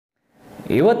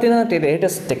ಇವತ್ತಿನ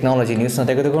latest technology ನ್ಯೂಸ್ನ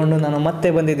ತೆಗೆದುಕೊಂಡು ನಾನು ಮತ್ತೆ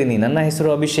ಬಂದಿದ್ದೀನಿ. ನನ್ನ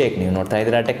ಹೆಸರು ಅಭಿಷೇಕ್. ನೀವು ನೋಡ್ತಾ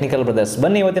ಇದ್ದೀರಾ ಟೆಕ್ನಿಕಲ್ ಬ್ರದರ್ಸ್.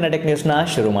 ಬನ್ನಿ ಇವತ್ತಿನ ಟೆಕ್ ನ್ಯೂಸ್ನ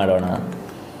ಶುರು ಮಾಡೋಣ.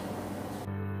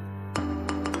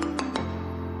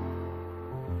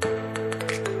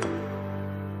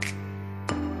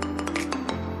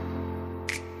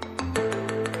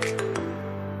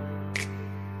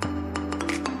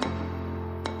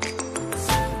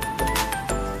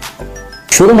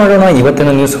 ಶುರು ಮಾಡೋಣ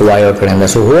ಇವತ್ತಿನ ನ್ಯೂಸ್ ಹುವಾಯಿ ಅವರ ಕಡೆಯಿಂದ.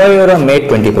 ಸೊ ಹುವಾಯಿ ಅವರ ಮೇಟ್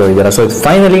 20 Pro ಇದ್ದಾರೆ. ಸೊ ಇದು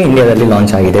ಫೈನಲಿ ಇಂಡಿಯಾದಲ್ಲಿ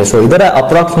ಲಾಂಚ್ ಆಗಿದೆ. ಸೊ ಇದರ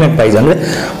ಅಪ್ರಾಕ್ಸಿಮೇಟ್ ಪ್ರೈಸ್ ಅಂದ್ರೆ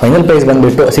ಫೈನಲ್ ಪ್ರೈಸ್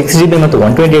ಬಂದ್ಬಿಟ್ಟು 6GB ಮತ್ತು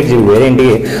 128GB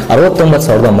ವೇರಿಯಂಟ್ಗೆ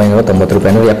 69,990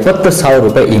 ರೂಪಾಯಿ, ಅಂದ್ರೆ 70,000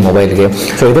 ರೂಪಾಯಿ ಈ ಮೊಬೈಲ್ಗೆ.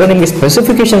 ಸೊ ಇದರ ನಿಮಗೆ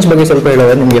ಸ್ಪೆಸಿಫಿಕೇಶನ್ಸ್ ಬಗ್ಗೆ ಸ್ವಲ್ಪ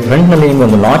ಹೇಳಿದ್ರೆ, ನಿಮಗೆ ಫ್ರಂಟ್ ನಲ್ಲಿ ನಿಮಗೆ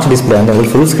ಒಂದು ನಾಚ್ ಡಿಸ್ಪ್ಲೇ ಅಂದ್ರೆ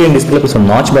ಫುಲ್ ಸ್ಕ್ರೀನ್ ಡಿಸ್ಪ್ಲೇ ಪ್ಲಸ್ ಒಂದು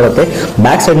ನಾಚ್ ಬರುತ್ತೆ.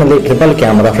 ಬ್ಯಾಕ್ ಸೈಡ್ ನಲ್ಲಿ ಟ್ರಿಪಲ್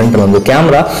ಕ್ಯಾಮರಾ, ಫ್ರಂಟ್ ಒಂದು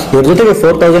ಕ್ಯಾಮರಾ, ಇದ್ರ ಜೊತೆಗೆ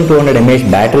 4200 mAh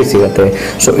ಬ್ಯಾಟರಿ ಸಿಗುತ್ತೆ.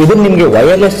 ಸೊ ಇದು ನಿಮಗೆ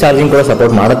ವೈರ್ಲೆಸ್ ಚಾರ್ಜಿಂಗ್ ಕೂಡ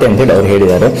ಸಪೋರ್ಟ್ ಮಾಡುತ್ತೆ ಅಂತ ಹೇಳಿ ಅವ್ರು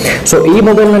ಹೇಳಿದ್ದಾರೆ. ಸೊ ಈ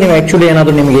ಮೊಬೈಲ್ ನ ನೀವು ಆಕ್ಚುಲಿ ಏನಾದ್ರು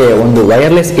ನಿಮಗೆ ಒಂದು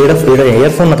ವೈರ್ಲೆಸ್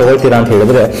ಇಯರ್ಫೋನ್ ತಗೊಳ್ತೀರಾ ಅಂತ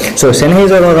ಹೇಳಿದ್ರೆ, ಸೊ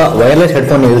ಸೆನ್ಹೈಸರ್ ಅವರ ವೈರ್ಲೆಸ್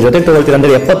ಹೆಡ್ಫೋನ್ ಇದ್ರ ಜೊತೆ ತಗೊಳ್ತೀರಾ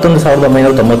ಅಂದ್ರೆ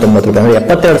 71,999 ರೂಪಾಯಿ, ಅಂದ್ರೆ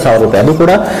 72,000 ರೂಪಾಯಿ. ಅದು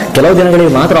ಕೂಡ ಕೆಲವು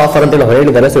ಜನಗಳಿಗೆ ಮಾತ್ರ ಆಫರ್ ಅಂತ ಹೇಳಿ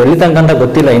ಹೇಳಿದ್ದಾರೆ. ಸೊ ಎಲ್ಲಿ ತನಕ ಅಂತ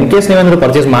ಗೊತ್ತಿಲ್ಲ. ಇನ್ ಕೇಸ್ ನೀವೇನಾದ್ರು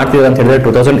ಪರ್ಚೇಸ್ ಮಾಡ್ತೀರಾ ಅಂತ ಹೇಳಿದ್ರೆ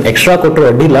 2000 ಎಕ್ಸ್ಟ್ರಾ ಕೊಟ್ಟರು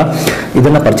ಅಡ್ಡಿಲ್ಲ,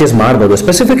 ಇದನ್ನ ಪರ್ಚೇಸ್ ಮಾಡಬಹುದು.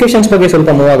 ಸ್ಪೆಸಿಫಿಕೇಶನ್ಸ್ ಬಗ್ಗೆ ಸ್ವಲ್ಪ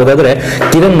ಮೂವ್ ಆಗೋದಾದ್ರೆ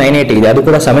ಕಿರಣ್ 980 ಇದೆ. ಅದು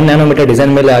ಕೂಡ 7 nm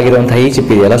ಡಿಸೈನ್ ಮೇಲೆ ಆಗಿರುವಂತಹ ಈ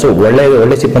ಚಿಪ್ ಇದೆಯಲ್ಲ, ಸೊ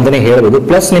ಒಳ್ಳೆ ಚಿಪ್ ಅಂತಾನೆ ಹೇಳ್ಬೋದು.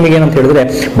 ಪ್ಲಸ್ ನಿಮಗೆ ಏನಂತ ಹೇಳಿದ್ರೆ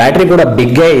ಬ್ಯಾಟರಿ ಕೂಡ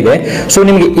ಬಿಗ್ ಇದೆ. ಸೊ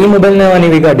ನಿಮಗೆ ಈ ಮೊಬೈಲ್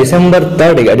ನೀವೀಗ ಡಿಸೆಂಬರ್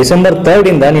 3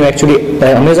 ಇಂದ ನೀವು ಆಕ್ಚುಲಿ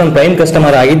ಅಮೆಜಾನ್ ಪ್ರೈಮ್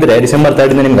ಕಸ್ಟಮರ್ ಆಗಿದ್ರೆ ಡಿಸೆಂಬರ್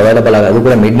 3 ಇಂದ ನಿಮ್ಗೆ ಅವೈಲೇಬಲ್ ಆಗುತ್ತೆ. ಅದು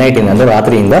ಕೂಡ ಮಿಡ್ ನೈಟ್ ಇಂದ ಅಂದ್ರೆ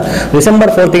ರಾತ್ರಿಯಿಂದ.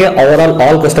 ಡಿಸೆಂಬರ್ 4 ಗೆ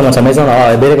ಆಲ್ ಕಸ್ಟಮರ್ಸ್ ಅಮೆಜಾನ್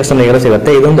ಬೇರೆ ಕಸ್ಟಮರ್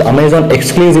ಸಿಗುತ್ತೆ. ಇದೊಂದು ಅಮೆಜಾನ್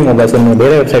ಎಕ್ಸ್ಕ್ಲೂಸಿವ್ ಮೊಬೈಲ್ಸ್, ನಿಮಗೆ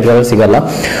ಬೇರೆ ವೆಬ್ಸೈಟ್ ಗಳಲ್ಲಿ ಸಿಗಲ್ಲ.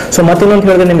 ಸೊ ಮತ್ತೊಂದು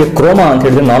ಹೇಳಿದ್ರೆ ನಿಮಗೆ ಕ್ರೋಮಾ ಅಂತ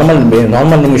ಹೇಳಿದ್ರೆ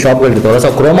ನಾರ್ಮಲ್ ನಿಮಗೆ ಶಾಪ್ಗಳು ಇರ್ತವೆ.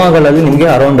 ಸೊ ಕ್ರೋಮಾಗಳಲ್ಲಿ ನಿಮಗೆ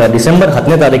ಅರೌಂಡ್ ಡಿಸೆಂಬರ್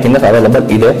 10ನೇ ತಾರೀಕಿಂದ ಅವೈಲೇಬಲ್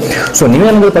ಇದೆ. ಸೊ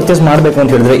ನೀವೇನಾದ್ರು ಪರ್ಚೇಸ್ ಮಾಡಬೇಕು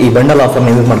ಅಂತ ಹೇಳಿದ್ರೆ ಈ ಬಂಡಲ್ ಆಫರ್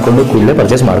ಯೂಸ್ ಮಾಡ್ಕೊಂಡು ಕೂಡಲೇ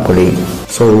ಪರ್ಚೇಸ್ ಮಾಡ್ಕೊಳ್ಳಿ.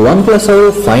 ಸೊ ಒನ್ ಪ್ಲಸ್ ಅವರು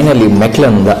ಫೈನಲಿ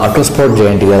ಮೆಕ್ಲನ್ ಆಟೋ ಸ್ಪೋರ್ಟ್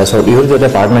ಜಾಯಿಂಟ್ ಇದ್ದಾರೆ. ಸೊ ಇವ್ರ ಜೊತೆ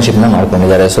ಪಾರ್ಟ್ನರ್ಶಿಪ್ ನ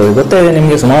ಮಾಡ್ಕೊಂಡಿದ್ದಾರೆ. ಸೊ ಗೊತ್ತೇ ಇದೆ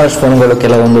ನಿಮಗೆ, ಸುಮಾರಷ್ಟು ಫೋನ್ಗಳು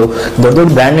ಕೆಲವೊಂದು ದೊಡ್ಡ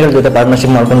ಬ್ರ್ಯಾಂಡ್ಗಳ ಜೊತೆ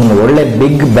ಪಾರ್ಟ್ನರ್ಶಿಪ್ ಮಾಡ್ಕೊಂಡು ಒಂದು ಒಳ್ಳೆ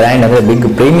ಬಿಗ್ ಬ್ರ್ಯಾಂಡ್ ಅಂದ್ರೆ ಬಿಗ್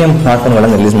ಪ್ರೀಮಿಯಂ ಸ್ಮಾರ್ಟ್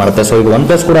ಫೋನ್ಗಳನ್ನು ರಿಲೀಸ್ ಮಾಡುತ್ತೆ. ಸೊ ಈಗ ಒನ್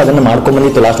ಪ್ಲಸ್ ಕೂಡ ಅದನ್ನು ಮಾಡ್ಕೊಂಡು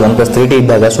ಬಂದಿತ್ತು ಲಾಸ್ಟ್ ಒನ್ ಪ್ಲಸ್ 3T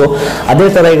ಇದ್ದಾಗ. ಸೊ ಅದೇ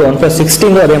ತರ ಈಗ ಒನ್ ಪ್ಲಸ್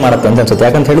 16 ಅದೇ ಮಾಡುತ್ತೆ ಅಂತ ಅನ್ಸುತ್ತೆ.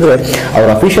 ಯಾಕಂತ ಹೇಳಿದ್ರೆ ಅವರ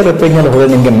ಅಫಿಷಿಯಲ್ ವೆಬ್ಪೇಜ್ ನಲ್ಲಿ ಹೋದ್ರೆ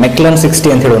ನಿಮಗೆ ಮೆಕ್ಲನ್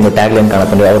 60 ಅಂತ ಹೇಳಿ ಒಂದು ಟ್ಯಾಗ್ ಲೈನ್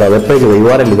ಕಾಣುತ್ತೆ. ಅವರ ವೆಬ್ಪೇಜ್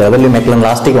URL ಇದೆ, ಅದರಲ್ಲಿ ಮೆಕ್ಲನ್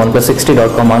ಲಾಸ್ಟಿಗೆ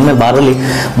OnePlus60.com ಆಮೇಲೆ ಬಾರಲ್ಲಿ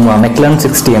ಮೆಕ್ಲನ್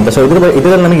 60 ಅಂತ. ಸೊ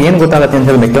ಇದರಲ್ಲಿ ನಮಗೆ ಏನು ಗೊತ್ತಾಗುತ್ತೆ ಅಂತ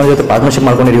ಹೇಳಿ ಮೆಕ್ಲನ್ ಜೊತೆ ಪಾರ್ಟ್ನರ್ಶಿಪ್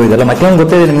ಮಾಡ್ಕೊಂಡಿದ್ದೀವಿ. ಇದೆಲ್ಲ ಮೆಕ್ಲನ್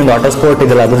ಗೊತ್ತಿದೆ ನಿಮಗೆ, ಆಟೋ ಸ್ಪೋರ್ಟ್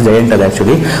ಇದೆಲ್ಲ ಅದ್ರ ಜೈಂಟ್ ಅದು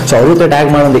ಆಕ್ಚುಲಿ. ಸೊ ಅವ್ರ ಜೊತೆ ಟ್ಯಾಗ್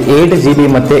ಮಾಡಿ ಒಂದು 8GB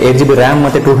ಮತ್ತೆ 8GB ರ್ಯಾಮ್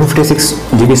ಮತ್ತೆ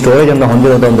 256GB ಸ್ಟೋರೇಜ್ ಅಂತ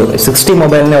ಹೊಂದಿರೋದು ಒಂದು 60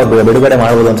 ಮೊಬೈಲ್ನೇ ಅವ್ರು ಬಿಡುಗಡೆ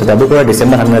ಮಾಡಬಹುದು ಅನ್ಸುತ್ತೆ. ಅದು ಕೂಡ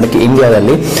ಡಿಸೆಂಬರ್ 12ಕ್ಕೆ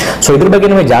ಇಂಡಿಯಾದಲ್ಲಿ. ಸೊ ಇದ್ರ ಬಗ್ಗೆ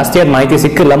ನಿಮಗೆ ಜಾಸ್ತಿ ಆದ ಮಾಹಿತಿ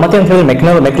ಸಿಕ್ಕಿಲ್ಲ. ಮತ್ತೆ ಅಂತ ಹೇಳಿ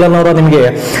ಮೆಕ್ಲನ್ ಅವರ ನಿಮಗೆ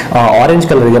ಆರೆಂಜ್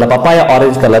ಕಲರ್ ಇದೆಯಲ್ಲ, ಪಪಾಯ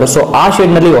ಆರೆಂಜ್ ಕಲರ್, ಸೊ ಆ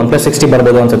ಶೇಡ್ ನಲ್ಲಿ OnePlus60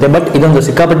 ಬರ್ಬೋದು ಅನ್ಸುತ್ತೆ. ಬಟ್ ಇದೊಂದು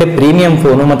ಸಿಕ್ಕಾಪಟ್ಟೆ ಪ್ರೀಮಿಯಂ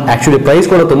ಫೋನ್ ಮತ್ತೆ ಆಕ್ಚುಲಿ ಪ್ರೈಸ್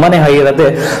ಕೂಡ ತುಂಬಾನೇ ಹೈ ಇರುತ್ತೆ.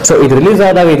 ಸೊ ಇದು ರಿಲೀಸ್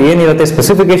ಆದಾಗ ಇದು ಏನಿರುತ್ತೆ,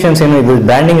 ಸ್ಪೆಸಿಫಿಕೇಶನ್ಸ್ ಏನು, ಇದು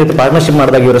ಬ್ರ್ಯಾಂಡಿಂಗ್ ಜೊತೆ ಪಾರ್ಟ್ನರ್ಶಿಪ್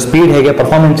ಮಾಡಿದಾಗ ಇವರ ಸ್ಪೀಡ್ ಹೇಗೆ,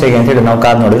 ಪರ್ಫಾರ್ಮೆನ್ಸ್ ಹೇಗೆ ಅಂತ ಹೇಳಿ ನಾವು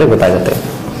ಕಾರ್ ನೋಡಿದ್ರೆ ಗೊತ್ತಾಗುತ್ತೆ.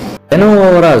 lenovo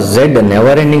ಅವರ Z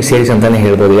ನೆವರ್ ಎಂಡಿಂಗ್ ಸೀರೀಸ್ ಅಂತಾನೆ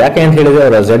ಹೇಳ್ಬೋದು. ಯಾಕೆ ಅಂತ ಹೇಳಿದ್ರೆ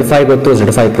ಅವರ Z5 ಗೊತ್ತು,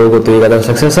 Z5 Pro ಗೊತ್ತು. ಈಗ ಅದರ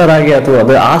ಸಕ್ಸೆಸರ್ ಆಗಿ ಅಥವಾ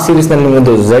ಅದು ಆ ಸೀರೀಸ್ ನಲ್ಲಿ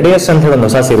ಒಂದು ZS ಅಂತ ಹೇಳಿ ಒಂದು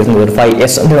ಹೊಸ ಸೀರೀಸ್,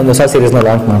 Z5s ಅಂತ ಹೇಳಿ ಒಂದು ಹೊಸ ಸೀರೀಸ್ ನ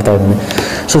ಲಾಂಚ್ ಮಾಡ್ತಾ ಇದ್ದಾನೆ.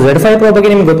 ಸೊ Z5 Pro ಬಗ್ಗೆ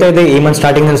ನಿಮ್ಗೆ ಗೊತ್ತಾಯಿದೆ, ಈ ಮಂತ್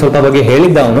ಸ್ಟಾರ್ಟಿಂಗ್ ನಲ್ಲಿ ಸ್ವಲ್ಪ ಬಗ್ಗೆ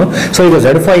ಹೇಳಿದ್ದ ಅವನು. ಸೊ ಈಗ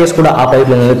Z5s ಕೂಡ ಆ ಪೈಪ್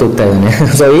ಲೈನ್ ನಲ್ಲಿ ತೂಗ್ತಾ ಇದ್ದಾನೆ.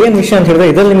 ಸೊ ಏನ್ ವಿಷಯ ಅಂತ ಹೇಳಿದ್ರೆ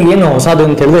ಇದರಲ್ಲಿ ನಿಮ್ಗೆ ಏನು ಹೊಸದು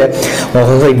ಅಂತ ಹೇಳಿದ್ರೆ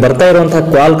ಈಗ ಬರ್ತಾ ಇರುವಂತಹ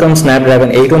ಕ್ವಾಲ್ಕಾಮ್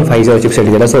ಸ್ನ್ಯಾಪ್ಡ್ರ್ಯಾಗನ್ 8150 ಚಿಪ್ಸೆಟ್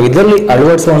ಇದೆಯಲ್ಲ, ಸೊ ಇದರಲ್ಲಿ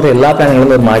ಅಳವಡಿಸುವಂತ ಎಲ್ಲಾ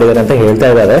ಪ್ಲಾನ್ಗಳನ್ನು ಅವ್ರು ಮಾಡಿದ್ದಾರೆ ಅಂತ ಹೇಳ್ತಾ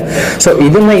ಇದ್ದಾರೆ. ಸೊ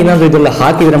ಇದನ್ನ ಏನಾದ್ರು ಇದೆಲ್ಲ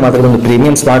ಹಾಕಿದ್ರೆ ಮಾತ್ರ ಒಂದು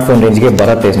ಪ್ರೀಮಿಯಂ ಸ್ಮಾರ್ಟ್ ಫೋನ್ ರೇಂಜ್ಗೆ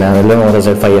ಬರುತ್ತೆ.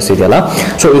 Z5s ಇದೆಯಲ್ಲ,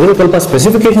 ಸೊ ಇದ್ರಲ್ಲಿ ಸ್ವಲ್ಪ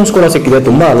ಸ್ಪೆಸಿಫಿಕೇಶನ್ಸ್ ಕೂಡ ಸಿಕ್ಕಿದೆ,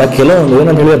 ತುಂಬಾ ಅಲ್ಲ. ಕೆಲವೊಂದು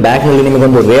ಏನಂತ ಹೇಳಿದ್ರೆ ಬ್ಯಾಕ್ ನಲ್ಲಿ ನಿಮಗೆ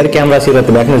ಒಂದು ರೇರ್ ಕ್ಯಾಮ್ರಾಸ್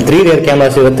ಇರುತ್ತೆ, ಬ್ಯಾಕ್ ನಲ್ಲಿ 3 ರೇರ್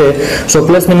ಕ್ಯಾಮ್ರಾಸ್ ಇರುತ್ತೆ. ಸೊ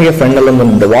ಪ್ಲಸ್ ನಿಮಗೆ ಫ್ರಂಟ್ ಅಲ್ಲಿ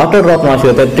ಒಂದು ವಾಟರ್ ಡ್ರಾಪ್ ನಾಚ್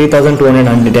ಇರುತ್ತೆ,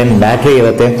 3210 ಬ್ಯಾಟರಿ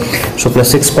ಇರುತ್ತೆ. So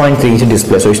plus 6.3 inch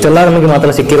display. So ಇಷ್ಟೆಲ್ಲ ನಮಗೆ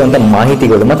ಮಾತ್ರ ಸಿಕ್ಕಿರುವಂತ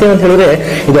ಮಾಹಿತಿಗಳು. ಮತ್ತೆ ಅಂತ ಹೇಳಿದ್ರೆ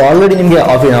ಇದು ಆಲ್ರೆಡಿ ನಿಮಗೆ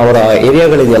ಅವರ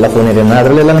ಏರಿಯಾಗಳಿದೆಯಲ್ಲ, ಫೋನ್ ಏರಿಯಾ,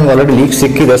 ಅದರಲ್ಲೆಲ್ಲ ನಿಮ್ಗೆ ಆಲ್ರೆಡಿ ಲೀಕ್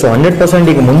ಸಿಕ್ಕಿದೆ. ಸೊ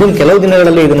 100% ಈಗ ಮುಂದಿನ ಕೆಲವು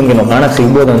ದಿನಗಳಲ್ಲಿ ಇದು ನಿಮಗೆ ಕಾಣಕ್ಕೆ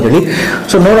ಸಿಗ್ಬೋದು ಅಂತ ಹೇಳಿ.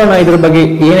 ಸೊ ನೋಡೋಣ ಇದ್ರ ಬಗ್ಗೆ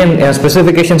ಏನೇನು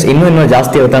ಸ್ಪೆಸಿಫಿಕೇಶನ್ಸ್ ಇನ್ನೂ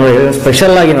ಜಾಸ್ತಿ ಇರುತ್ತೆ ಅಂದ್ರೆ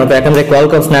ಸ್ಪೆಷಲ್ ಆಗಿ ನೋಡ್ತಾ. ಯಾಕಂದ್ರೆ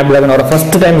ಕ್ವಾಲ್ಕಾಮ್ ಸ್ನ್ಯಾಪ್ಡ್ರ್ಯಾಗನ್ ಅವರ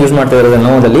ಫಸ್ಟ್ ಟೈಮ್ ಯೂಸ್ ಮಾಡ್ತಾ ಇರೋದು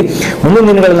ನೋವೋದಲ್ಲಿ. ಮುಂದಿನ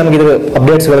ದಿನಗಳಲ್ಲಿ ನಮಗೆ ಇದ್ರ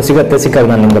ಅಪ್ಡೇಟ್ಸ್ಗಳು ಸಿಕ್ಕಾಗ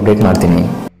ನಾನು ನಿಮ್ಗೆ ಅಪ್ಡೇಟ್ ಮಾಡ್ತೀನಿ.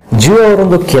 ಜಿಯೋ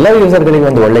ಅವರೊಂದು ಕೆಲವು ಯೂಸರ್ಗಳಿಗೆ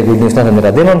ಒಂದು ಒಳ್ಳೆ ಗುಡ್ ನ್ಯೂಸ್ ತಂದಿದ್ದಾರೆ.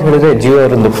 ಅದೇನು ಅಂತ ಹೇಳಿದ್ರೆ ಜಿಯೋ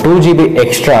ಅವರೊಂದು 2GB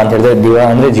ಎಕ್ಸ್ಟ್ರಾ ಅಂತ ಹೇಳಿದ್ರೆ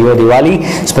ಅಂದ್ರೆ ಜಿಯೋ ದಿವಾಲಿ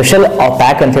ಸ್ಪೆಷಲ್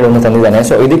ಪ್ಯಾಕ್ ಅಂತ ಹೇಳಿ ಒಂದು ತಂದಿದ್ದಾನೆ.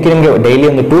 ಸೊ ಇದಕ್ಕೆ ನಿಮಗೆ ಡೈಲಿ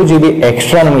ಒಂದು 2GB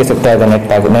ಎಕ್ಸ್ಟ್ರಾ ನಿಮಗೆ ಸಿಗ್ತಾ ಇದೆ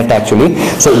ನೆಟ್ ಆಕ್ಚುಲಿ.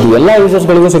 ಸೊ ಇದು ಎಲ್ಲ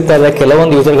ಯೂಸರ್ಸ್ಗಳಿಗೂ ಸಿಗ್ತಾ ಇದೆ,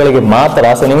 ಕೆಲವೊಂದು ಯೂಸರ್ಗಳಿಗೆ ಮಾತ್ರ.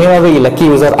 ಸೊ ನೀವೇನಾದ್ರೂ ಈ ಲಕ್ಕಿ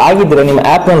ಯೂಸರ್ ಆಗಿದ್ರೆ ನಿಮ್ಮ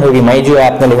ಆಪ್ ನಲ್ಲಿ ಹೋಗಿ, ಮೈ ಜಿಯೋ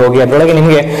ಆಪ್ ನಲ್ಲಿ ಹೋಗಿ, ಅದರೊಳಗೆ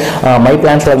ನಿಮಗೆ ಮೈ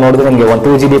ಪ್ಲಾನ್ಸ್ ನೋಡಿದ್ರೆ ನಿಮಗೆ 1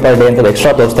 2GB ಪರ್ ಡೇ ಅಂತ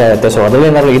ಎಕ್ಸ್ಟ್ರಾ ತೋರಿಸ್ತಾ ಇರುತ್ತೆ. ಸೊ ಅದರಲ್ಲಿ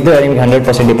ಏನಾದ್ರು ಇದ್ರೆ ನಿಮಗೆ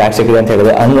 100% ಈ ಪ್ಯಾಕ್ ಸಿಕ್ಕಿದೆ ಅಂತ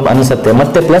ಹೇಳಿದ್ರೆ ಅನ್ಸುತ್ತೆ.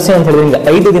 ಮತ್ತೆ ಪ್ಲಸ್ ಅಂತ ಹೇಳಿದ್ರೆ ನಿಮಗೆ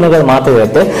 5 ದಿನಗಳು ಮಾತ್ರ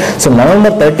ಇರುತ್ತೆ. ಸೊ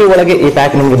ನವೆಂಬರ್ 30 ಒಳಗೆ ಈ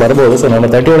ಪ್ಯಾಕ್ ನಿಮಗೆ ಬರಬಹುದು. ಸೊ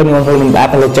ನವೆಂಬರ್ 30 ಒಳಗೆ ನೀವು ನಿಮ್ಮ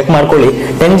ಆಪ್ ಅಲ್ಲಿ ಚೆಕ್ ಮಾಡ್ಕೊಳ್ಳಿ.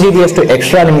 10GB ಅಷ್ಟು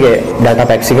ಎಕ್ಸ್ಟ್ರಾ ನಿಮಗೆ ಡಾಟಾ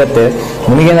ಪ್ಯಾಕ್ ಸಿಗುತ್ತೆ.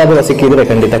 ನಿಮಗೇನಾದರೂ ಸಿಕ್ಕಿದ್ರೆ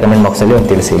ಖಂಡಿತ ಕಮೆಂಟ್ ಬಾಕ್ಸ್ ಅಲ್ಲಿ ಒಂದು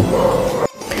ತಿಳಿಸಿ.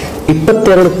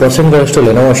 22%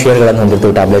 ಲೆನೋವೋ ಶೇರ್ಗಳನ್ನು ಹೊಂದಿತ್ತು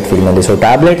ಟ್ಯಾಬ್ಲೆಟ್ ಫೀಲ್ಡ್ನಲ್ಲಿ. ಸೊ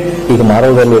ಟ್ಯಾಬ್ಲೆಟ್ ಈಗ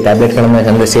ಮಾರೋದಲ್ಲಿ ಟ್ಯಾಬ್ಲೆಟ್ಗಳನ್ನ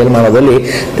ಅಂದರೆ ಸೇಲ್ ಮಾಡೋದಲ್ಲಿ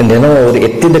ಲೆನೋವೋ ಅವರು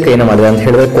ಎತ್ತಿದ್ದ ಕೈನ ಮಾಡಿದೆ ಅಂತ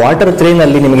ಹೇಳಿದ್ರೆ Q3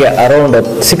 ನಲ್ಲಿ ನಿಮಗೆ ಅರೌಂಡ್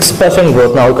 6%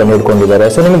 ಗ್ರೋತ್ ನಾವು ಕಂಡುಹಿಡ್ಕೊಂಡಿದ್ದಾರೆ.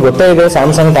 ಸೊ ನಿಮಗೆ ಗೊತ್ತಾಗಿದೆ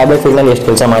ಸ್ಯಾಮ್ಸಂಗ್ ಟ್ಯಾಬ್ಲೆಟ್ ಫೀಲ್ಡ್ನಲ್ಲಿ ಎಷ್ಟು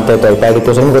ಕೆಲಸ ಮಾಡ್ತಾ ಇತ್ತು ಐಪ್ಯಾಡ್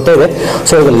ಇತ್ತು. ಸೊ ನಿಮ್ಗೆ ಗೊತ್ತಾಯಿದೆ.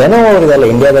 ಸೊ ಈಗ ಲೆನೋವೋ ಅವರಿಗೆಲ್ಲ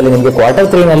ಇಂಡಿಯಾದಲ್ಲಿ ನಿಮಗೆ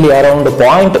Q3 ನಲ್ಲಿ ಅರೌಂಡ್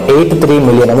 0.83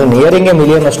 ಮಿಲಿಯನ್ ಅಂದರೆ ನಿಯರಿಂಗ್ ಎ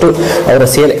ಮಿಲಿಯನ್ ಅಷ್ಟು ಅವರ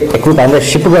ಸೇಲ್ ಎಕ್ವಿಪ್ ಅಂದರೆ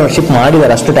ಶಿಪ್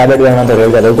ಮಾಡಿದ್ದಾರೆ ಅಷ್ಟು ಟ್ಯಾಬ್ಲೆಟ್ಗಳನ್ನ ಅಂತ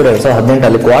ಹೇಳಿದ್ದಾರೆ. ಅದು ಕೂಡ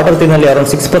 2018 Q3 ನಲ್ಲಿ ಅರೌಂಡ್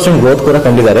 6% ಗ್ರೋತ್ ಕೂಡ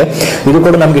ಕಂಡಿದ್ದಾರೆ. ಇದು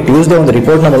ಕೂಡ ನಮಗೆ ಟ್ಯೂಸ್ಡೇ ಒಂದು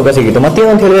ರಿಪೋರ್ಟ್ ನ ಮೂಲಕ ಸಿಗಿತ್ತು.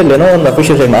 ಮತ್ತೇನಂತ ಹೇಳಿದ್ರೆ ಲೆನೋವೋ ಒಂದು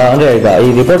ಅಫಿಷಿಯಲ್ ಅಂದ್ರೆ ಈಗ ಈ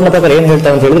ರಿಪೋರ್ಟ್ ನ ಪ್ರಕಾರ ಏನ್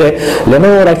ಹೇಳ್ತಾರೆ ಅಂತ ಹೇಳಿದ್ರೆ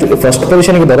ಲೆನೋವೋ ಆಕ್ಚುಲಿ ಫಸ್ಟ್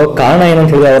ಪೊಸಿಷನ್ ಗೆ ಬರೋ ಕಾರಣ ಏನಂತ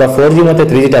ಹೇಳಿದ್ರೆ ಅವರ 4G ಮತ್ತೆ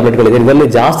 3G ಟ್ಯಾಬ್ಲೆಟ್ಗಳಿದೆ ಇದರಲ್ಲಿ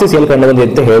ಜಾಸ್ತಿ ಸೇಲ್ ಕಂಡು ಬಂದಿದೆ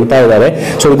ಅಂತ ಹೇಳ್ತಾ ಇದ್ದಾರೆ.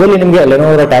 ಸೊ ಇದರಲ್ಲಿ ನಿಮಗೆ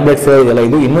ಲೆನೋವೋ ಟ್ಯಾಬ್ಲೆಟ್ 4 ಇದೆಲ್ಲ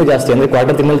ಇದು ಇನ್ನೂ ಜಾಸ್ತಿ ಅಂದ್ರೆ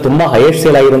Q3 ನಲ್ಲಿ ತುಂಬಾ ಹೈಯೆಸ್ಟ್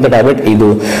ಸೇಲ್ ಆಗಿರುವಂತ ಟ್ಯಾಬ್ಲೆಟ್ ಇದು.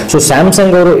 ಸೊ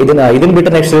ಸ್ಯಾಮ್ಸಂಗ್ ಅವರು ಇದನ್ನ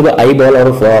ಬಿಟ್ಟು ನೆಕ್ಸ್ಟ್ ಇರೋದು ಐಬಾಲ್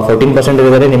ಅವರು 14%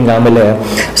 ಇದ್ದಾರೆ. ನಿಮ್ಗೆ ಆಮೇಲೆ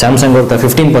ಸ್ಯಾಮ್ಸಂಗ್ ಅವ್ರ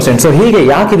 15%. ಸೊ ಹೀಗೆ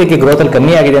ಯಾಕೆ ಇದಕ್ಕೆ ಗ್ರೋತ್ ಅಲ್ಲಿ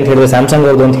ಕಮ್ಮಿ ಆಗಿದೆ ಅಂತ ಹೇಳಿದ್ರೆ ಸ್ಯಾಮ್ಸಂಗ್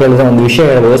ಅವ್ರದ್ದು ಅಂತ ಹೇಳಿದ್ರೆ ಒಂದು ವಿಷಯ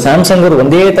ಹೇಳ್ಬೋದು. ಸ್ಯಾಮ್ಸಂಗ್ ಅವರು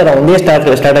ಒಂದೇ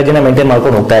ಸ್ಟ್ರಾಟಜಿನ ಮೇಂಟೈನ್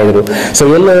ಮಾಡ್ಕೊಂಡು ಹೋಗ್ತಾ ಇದ್ರು. ಸೊ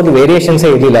ಎಲ್ಲರೂ ವೇರಿಯೇಷನ್ಸ್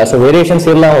ಇರಲಿಲ್ಲ. ಸೊ ವೇರಿಯೇಷನ್ಸ್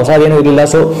ಇಲ್ಲ ಹೊಸದೇನು ಇರಲಿಲ್ಲ.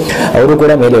 ಸೊ ಅವರು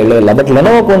ಕೂಡ ಮೇಲೆ ಇಲ್ಲ. ಬಟ್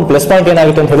ಲೆನೋವೋ ಒಂದು ಪ್ಲಸ್ ಪಾಯಿಂಟ್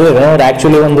ಏನಾಗಿತ್ತು ಅಂತ ಹೇಳಿದ್ರೆ ಲೆನೋವೋ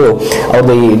ಆಕ್ಚುಲಿ ಒಂದು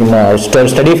ಅವ್ರದ್ದು ಈ ನಿಮ್ಮ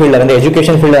ಸ್ಟಡಿ ಫೀಲ್ಡ್ ಅಂದ್ರೆ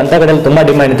ಎಜುಕೇಶನ್ ಫೀಲ್ಡ್ ಅಂತ ಕಡೆಯಲ್ಲಿ ತುಂಬಾ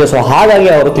ಡಿಮ್ಯಾಂಡ್ ಇತ್ತು. ಸೊ ಹಾಗಾಗಿ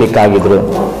ಅವರು ಕ್ಲಿಕ್ ಆಗಿದ್ರು.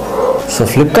 ಸೊ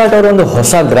ಫ್ಲಿಪ್ಕಾರ್ಟ್ ಅವರು ಒಂದು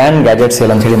ಹೊಸ ಗ್ರ್ಯಾಂಡ್ ಗ್ಯಾಜೆಟ್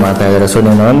ಸೇಲ್ ಅಂತ ಹೇಳಿ ಮಾಡ್ತಾ ಇದ್ದಾರೆ. ಸೊ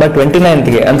ನೀವು November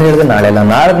 29ಗೆ ಅಂತ ಹೇಳಿದ್ರೆ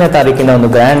ನಾಳೆ ತಾರೀಕಿನ ಒಂದು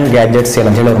ಗ್ರ್ಯಾಂಡ್ ಗ್ಯಾಜೆಟ್ ಸೇಲ್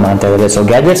ಅಂತ ಹೇಳಿ ಅವ್ರು ಮಾಡ್ತಾ ಇದ್ದಾರೆ. ಸೊ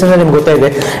ಗ್ಯಾಜೆಟ್ಸ್ ಅಂದ್ರೆ ನಿಮ್ಗೆ ಗೊತ್ತಾಯಿದೆ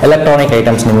ಎಲೆಕ್ಟ್ರಾನಿಕ್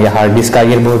ಐಟಮ್ಸ್ ನಿಮಗೆ ಹಾರ್ಡ್ ಡಿಸ್ಕ್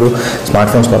ಆಗಿರ್ಬೋದು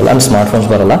ಸ್ಮಾರ್ಟ್ಫೋನ್ಸ್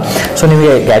ಬರಲ್ಲ. ಸೊ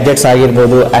ನಿಮಗೆ ಗ್ಯಾಜೆಟ್ಸ್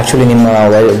ಆಗಿರ್ಬೋದು ಆಕ್ಚುಲಿ ನಿಮ್ಮ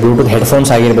ಬ್ಲೂಟೂತ್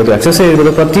ಹೆಡ್ಫೋನ್ಸ್ ಆಗಿರ್ಬೋದು ಅಕ್ಸೆಸರಿ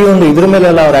ಇರ್ಬೋದು ಪ್ರತಿಯೊಂದು ಇದ್ರ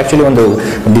ಮೇಲೆಲ್ಲ ಅವ್ರು ಆಕ್ಚುಲಿ ಒಂದು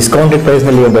ಡಿಸ್ಕೌಂಟೆಡ್ ಪ್ರೈಸ್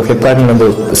ನಲ್ಲಿ ಒಂದು ಫ್ಲಿಪ್ಕಾರ್ಟ್ ಒಂದು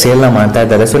ಸೇಲ್ ನ ಮಾಡ್ತಾ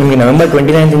ಇದ್ದಾರೆ. ಸೊ ನಿಮಗೆ November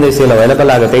 29 ಇಂದ ಸೇಲ್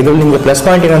ಅವೈಲೇಬಲ್ ಆಗುತ್ತೆ. ಇದ್ರಲ್ಲಿ ನಿಮಗೆ ಪ್ಲಸ್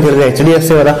ಪಾಯಿಂಟ್ ಏನಂತ ಹೇಳಿದ್ರೆ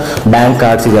HDFC ಅವರ ಬ್ಯಾಂಕ್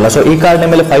ಕಾರ್ಡ್ಸ್ ಇದೆಯಲ್ಲ. ಸೊ ಈ ಕಾರ್ಡ್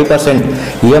ಮೇಲೆ 5%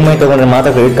 EMI ತಗೊಂಡ್ರೆ ಮಾತ್ರ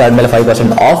ಕ್ರೆಡಿಟ್ ಕಾರ್ಡ್ ಮೇಲೆ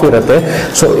 5% ಆಫ್ ಇರುತ್ತೆ.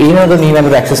 ಸೊ ಏನಾದರೂ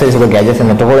ನೀವೇನಾದ್ರೂ ಆಕ್ಸೆಸರೀಸ್ ಗ್ಯಾಜೆಟ್ಸ್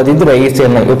ಅನ್ನು ತಗೊಳ್ಳೋದಿದ್ರೆ ಈ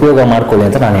ಸೇಲ್ ಉಪಯೋಗ ಮಾಡ್ಕೊಳ್ಳಿ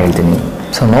ಅಂತ ನಾನು ಹೇಳ್ತೀನಿ.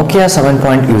 ಸೊ ನೋಕಿಯಾ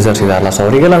 7 ಯೂಸರ್ಸ್ ಇದಾರಲ್ಲ ಸೊ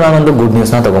ಅವರಿಗೆಲ್ಲ ನಾನೊಂದು ಗುಡ್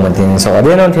ನ್ಯೂಸ್ನ ತಗೊಂಡ್ಬರ್ತೀನಿ. ಸೊ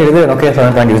ಅದೇನು ಅಂತ ಹೇಳಿದ್ರೆ Nokia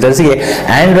 7 ಯೂಸರ್ಸ್ಗೆ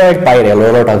Android pi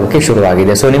roll out ಆಗೋಕ್ಕೆ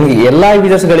ಶುರುವಾಗಿದೆ. ಸೊ ನಿಮಗೆ ಎಲ್ಲ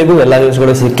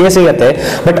ಯೂಸರ್ಸ್ಗಳು ಸಿಗುತ್ತೆ.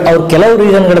 ಬಟ್ ಅವ್ರು ಕೆಲವು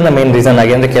ರೀಸನ್ಗಳನ್ನ ಮೇನ್ ರೀಸನ್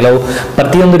ಆಗಿ ಅಂದ್ರೆ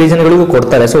ಪ್ರತಿಯೊಂದು ರೀಸನ್ಗಳಿಗೂ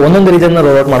ಕೊಡ್ತಾರೆ. ಸೊ ಒಂದೊಂದು ರೀಸನ್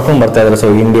ರೋಲ್ ಔಟ್ ಮಾಡ್ಕೊಂಡು ಬರ್ತಾ ಇದ್ದಾರೆ. ಸೊ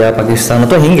ಇಂಡಿಯಾ ಪಾಕಿಸ್ತಾನ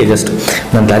ಅಥವಾ ಹಿಂಗೆ ಜಸ್ಟ್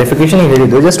ನಾನು ಕ್ಲಾರಿಫಿಕೇಶನ್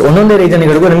ಹೇಳಿದ್ದು ಜಸ್ಟ್ ಒಂದೊಂದೇ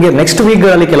ರೀಸನ್ಗಳಿಗೂ ನಿಮಗೆ ನೆಕ್ಸ್ಟ್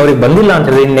ವೀಕ್ಗಳಲ್ಲಿ ಕೆಲವರಿಗೆ ಬಂದಿಲ್ಲ ಅಂತ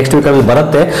ಹೇಳಿದ್ರೆ ನೆಕ್ಸ್ಟ್ ವೀಕಲ್ಲಿ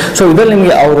ಬರುತ್ತೆ. ಸೊ ಇದರಲ್ಲಿ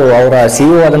ನಿಮಗೆ ಅವರ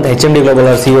CEO ಆದಂಥ HMD ಗ್ಲೋಬಲ್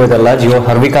CEO ಇದೆಲ್ಲ ಜಿಯೋ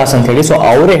ಹರ್ವಿಕಾಸ್ ಅಂತ ಹೇಳಿ ಸೊ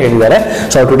ಅವರೇ ಹೇಳಿದ್ದಾರೆ.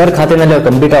 ಸೊ ಟ್ವಿಟರ್ ಖಾತೆಯಲ್ಲಿ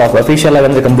ಕಂಪ್ಲೀಟ್ ಅಫಿಷಿಯಲ್ ಆಗಿ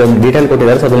ಅಂದ್ರೆ ಕಂಪ್ಲೀಟ್ ಡೀಟೇಲ್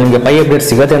ಕೊಟ್ಟಿದ್ದಾರೆ. ಸೊ ಅದ್ರಲ್ಲಿ ನಿಮಗೆ ಪೈ ಅಪ್ಡೇಟ್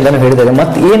ಸಿಗುತ್ತೆ ಅಂತ ಹೇಳಿದ್ದಾರೆ.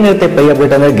 ಮತ್ತೆ ಏನಿರುತ್ತೆ ಪೈ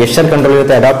ಅಪ್ಡೇಟ್ ಅಂದ್ರೆ ಗೆಸ್ಚರ್ ಕಂಟ್ರೋಲ್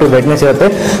ಇರುತ್ತೆ, ಅಡಾಪ್ಟಿವ್ ಬ್ರೈಟ್ನೆಸ್ ಇರುತ್ತೆ.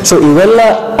 ಸೊ ಇವೆಲ್ಲ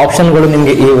ಆಪ್ಷನ್ಗಳು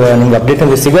ನಿಮಗೆ ಅಪ್ಡೇಟ್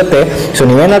ಅಲ್ಲಿ ಸಿಗುತ್ತೆ. ಸೊ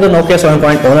ನೀವೇನಾದ್ರೂ ನೋಕಿಯಾ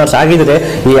 7 ಓನರ್ಸ್ ಆಗಿದ್ರೆ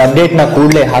ಈ ಅಪ್ಡೇಟ್ ನ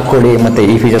ಕೂಡಲೇ ಹಾಕೊಳ್ಳಿ ಮತ್ತೆ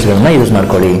ಈ ಫೀಚರ್ಸ್ ಗಳನ್ನ ಯೂಸ್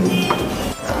ಮಾಡ್ಕೊಳ್ಳಿ.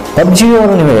 PUBG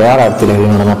ಅವರು ನೀವು ಯಾರು ಆಡ್ತೀರಿ ಹೇಳಿ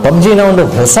ನೋಡೋಣ. PUBG ನ ಒಂದು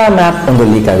ಹೊಸ ಮ್ಯಾಪ್ ಒಂದು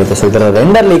ಲೀಕ್ ಆಗಿದೆ. ಸೊ ಇದರ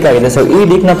ರೆಂಡರ್ ಲೀಕ್ ಆಗಿದೆ. ಸೊ ಈ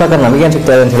ಲೀಕ್ ನ ಪ್ರಕಾರ ನಮಗೆ ಏನ್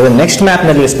ಸಿಗ್ತಾ ಇದೆ ಅಂತ ಹೇಳಿದ್ರೆ ನೆಕ್ಸ್ಟ್ ಮ್ಯಾಪ್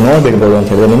ನಲ್ಲಿ ಸ್ನೋ ಬಿಡ್ಬೋದು ಅಂತ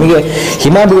ಹೇಳಿದ್ರೆ ನಿಮಗೆ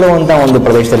ಹಿಮ ಬೀಳುವಂತ ಒಂದು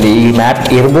ಪ್ರದೇಶದಲ್ಲಿ ಈ ಮ್ಯಾಪ್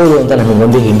ಇರ್ಬೋದು ಅಂತ ನಮಗೆ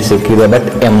ಒಂದು ಹಿಂಟ್ ಸಿಕ್ಕಿದೆ. But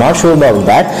I am not sure about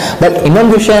that. But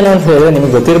ಇನ್ನೊಂದು ವಿಷಯ ಏನು ಅಂತ ಹೇಳಿದ್ರೆ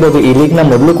ನಿಮಗೆ ಗೊತ್ತಿರಬಹುದು ಈ ಲೀಕ್ ನ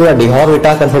ಮೊದಲು ಕೂಡ ಡಿಹಾರ್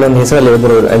ವಿಟಾಕ್ ಅಂತ ಹೇಳಿ ಒಂದು ಹೆಸರಲ್ಲಿ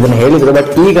ಅದನ್ನ ಹೇಳಿದ್ರು. ಬಟ್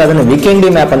ಈಗ ಅದನ್ನ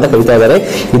ವೀಕೆಂಡಿ ಮ್ಯಾಪ್ ಅಂತ ಕರೀತಾ ಇದ್ದಾರೆ.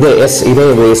 ಇದೇ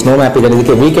ಸ್ನೋ ಮ್ಯಾಪ್ ಇದೆ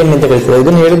ಇದಕ್ಕೆ ವೀಕೆಂಡ್ ಅಂತ ಕರೀತಾರೆ.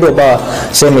 ಇದನ್ನ ಹೇಳಿದ್ದು ಒಬ್ಬ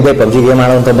ಸೇಮ್ ಇದೆ PUBG ಗೇಮ್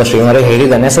ಆಡುವಂತ ಒಬ್ಬ ಶ್ರೀಮರೇ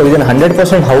ಹೇಳಿದ್ದಾನೆ. ಸೊ ಇದನ್ನ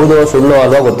 100% ಹೌದು ಸುಳ್ಳು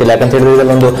ಅಲ್ವಾ ಗೊತ್ತಿಲ್ಲ. ಯಾಕಂತ ಹೇಳಿದ್ರೆ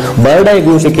ಇದರಲ್ಲಿ ಒಂದು ಬರ್ಡ್ ಐ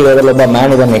ವ್ಯೂ ಸಿಕ್ಕಿದೆ. ಅದರಲ್ಲಿ ಒಬ್ಬ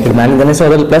ಮ್ಯಾನ್ ಇದ್ದಾನೆ. ಸೊ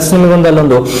ಅದ್ರಲ್ಲಿ ಪ್ಲಸ್ ನಿಮಗೆ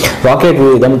ಒಂದಲ್ಲೊಂದು ರಾಕೆಟ್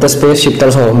ವ್ಯೂ ಇದೆ ಮತ್ತೆ ಸ್ಪೇಸ್ ಶಿಪ್ ತರ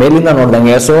ಸೊ ಮೇಲಿಂದ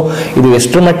ನೋಡ್ದಂಗೆ. ಸೊ ಇದು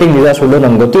ಎಷ್ಟು ಮಟ್ಟಿಗೆ ನಿಜ ಸುಳ್ಳು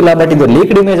ನಮ್ಗೆ ಗೊತ್ತಿಲ್ಲ. ಬಟ್ ಇದು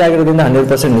ಲೀಕ್ಡ್ ಇಮೇಜ್ ಆಗಿರೋದ್ರಿಂದ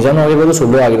 100% ನಿಜನೂ ಆಗಿರ್ಬೋದು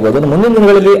ಸುಳ್ಳು ಆಗಿರ್ಬೋದು. ಮುಂದಿನ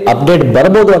ದಿನಗಳಲ್ಲಿ ಅಪ್ಡೇಟ್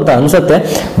ಬರ್ಬೋದು ಅಂತ ಅನ್ಸುತ್ತೆ.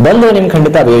 ಬಂದ್ರೆ ನಿಮ್ಗೆ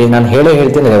ಖಂಡಿತ ನಾನು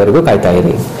ಹೇಳ್ತೀನಿ. ಅದವರೆಗೂ ಕಾಯ್ತಾ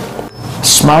ಇರಿ.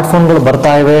 ಸ್ಮಾರ್ಟ್ ಫೋನ್ಗಳು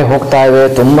ಬರ್ತಾ ಇವೆ ಹೋಗ್ತಾ ಇವೆ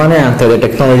ತುಂಬಾನೇ ಆಗ್ತಾ ಇದೆ.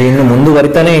 ಟೆಕ್ನಾಲಜಿ ಇನ್ನು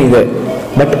ಮುಂದುವರಿತಾನೆ ಇದೆ.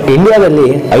 ಬಟ್ ಇಂಡಿಯಾದಲ್ಲಿ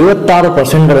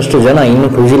 56% ಜನ ಇನ್ನು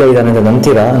 2G ಇದ್ದಾನೆ ಅಂತ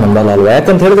ನಂಬಲ್ಲ ಅಲ್ವಾ.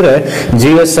 ಯಾಕಂತ ಹೇಳಿದ್ರೆ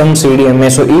GSM CDMA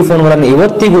ಸೊ ಈ ಫೋನ್ಗಳನ್ನು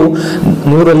ಇವತ್ತಿಗೂ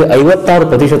 100ರಲ್ಲಿ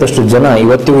 56% ಜನ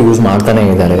ಇವತ್ತಿಗೂ ಯೂಸ್ ಮಾಡ್ತಾನೆ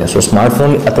ಇದ್ದಾರೆ. ಸೊ ಸ್ಮಾರ್ಟ್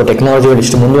ಫೋನ್ ಅಥವಾ ಟೆಕ್ನಾಲಜಿಗಳು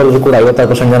ಇಷ್ಟು ಮುಂದುವರೆದು ಕೂಡ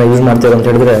 56% ಜನ ಯೂಸ್ ಮಾಡ್ತಾರೆ ಅಂತ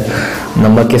ಹೇಳಿದ್ರೆ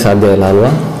ನಂಬಕ್ಕೆ ಸಾಧ್ಯ ಇಲ್ಲ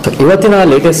ಅಲ್ವಾ. ಇವತ್ತಿನ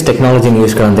ಲೇಟೆಸ್ಟ್ ಟೆಕ್ನಾಲಜಿ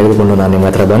ನ್ಯೂಸ್ಗಳನ್ನು ತೆಗೆದುಕೊಂಡು ನಾನು ನಿಮ್ಮ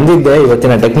ಹತ್ರ ಬಂದಿದ್ದೆ.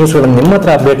 ಇವತ್ತಿನ ಟೆಕ್ ನ್ಯೂಸ್ಗಳನ್ನು ನಿಮ್ಮ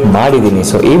ಹತ್ರ ಅಪ್ಡೇಟ್ ಮಾಡಿದ್ದೀನಿ.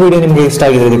 ಸೊ ಈ ವಿಡಿಯೋ ನಿಮಗೆ ಇಷ್ಟ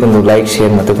ಆಗಿದ್ರೆ ಇದಕ್ಕೊಂದು ಲೈಕ್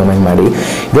ಶೇರ್ ಮತ್ತು ಕಮೆಂಟ್ ಮಾಡಿ.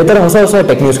 ಇದೇ ತರ ಹೊಸ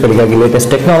ಟೆಕ್ ನ್ಯೂಸ್ಗಳಿಗಾಗಿ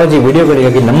ಲೇಟೆಸ್ಟ್ ಟೆಕ್ನಾಲಜಿ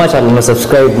ವಿಡಿಯೋಗಳಿಗಾಗಿ ನಮ್ಮ ಚಾನಲ್ನ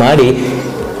ಸಬ್ಸ್ಕ್ರೈಬ್ ಮಾಡಿ.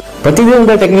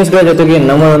 ಪ್ರತಿದಿನದ ಟೆಕ್ ನ್ಯೂಸ್ಗಳ ಜೊತೆಗೆ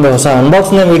ನಮ್ಮ ಒಂದು ಹೊಸ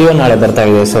ಅನ್ಬಾಕ್ಸ್ನ ವಿಡಿಯೋ ನಾಳೆ ಬರ್ತಾ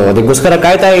ಇದೆ. ಸೊ ಅದಕ್ಕೋಸ್ಕರ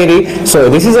ಕಾಯ್ತಾ ಇರಿ. So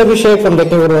this is Abhishek from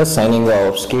tech news signing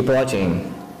off. Keep watching.